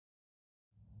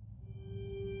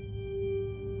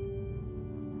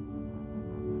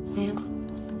Sam,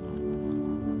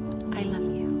 I love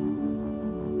you.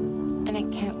 And I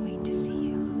can't wait to see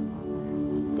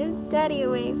you. Give Daddy a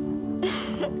wave.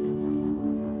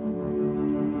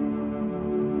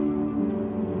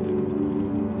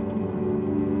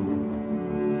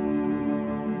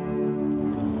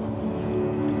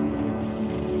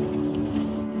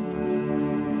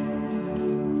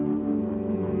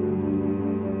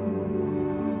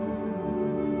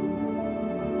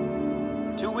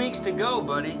 Weeks to go,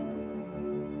 buddy.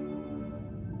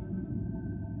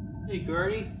 Hey,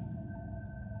 Gertie.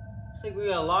 Looks like we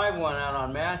got a live one out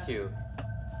on Matthew.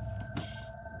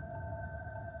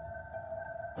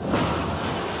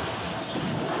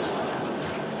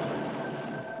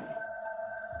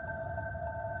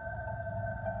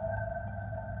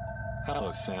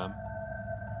 Hello, Sam.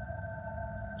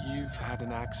 You've had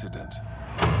an accident.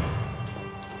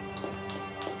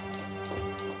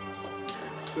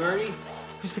 Gertie?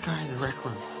 Who's the guy in the rec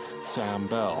room? Sam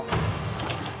Bell.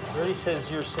 Gertie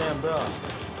says you're Sam Bell.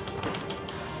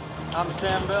 I'm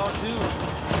Sam Bell, too.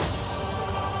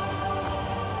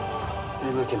 What are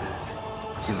you looking at?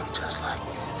 You look just like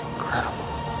me. It's incredible.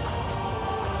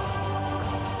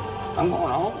 I'm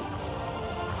going home.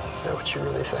 Is that what you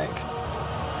really think?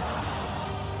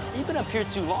 You've been up here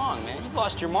too long, man. You've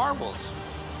lost your marbles.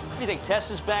 You think Tess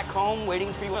is back home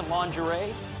waiting for you in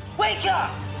lingerie? Wake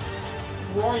up!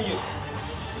 Who are you?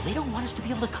 They don't want us to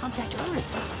be able to contact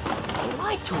Earth. They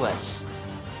lied to us.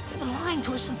 They've been lying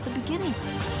to us since the beginning.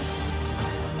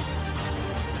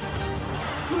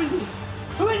 Who is he?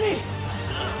 Who is he?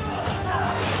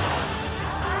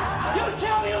 You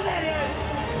tell me who that is!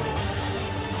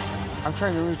 I'm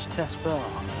trying to reach Tess Bell.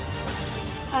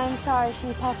 I'm sorry,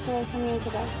 she passed away some years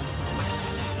ago.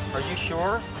 Are you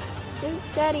sure? Give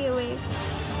Daddy a wave.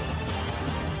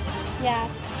 Yeah.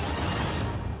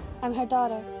 I'm her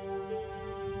daughter.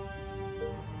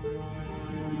 I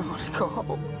want to go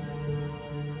home.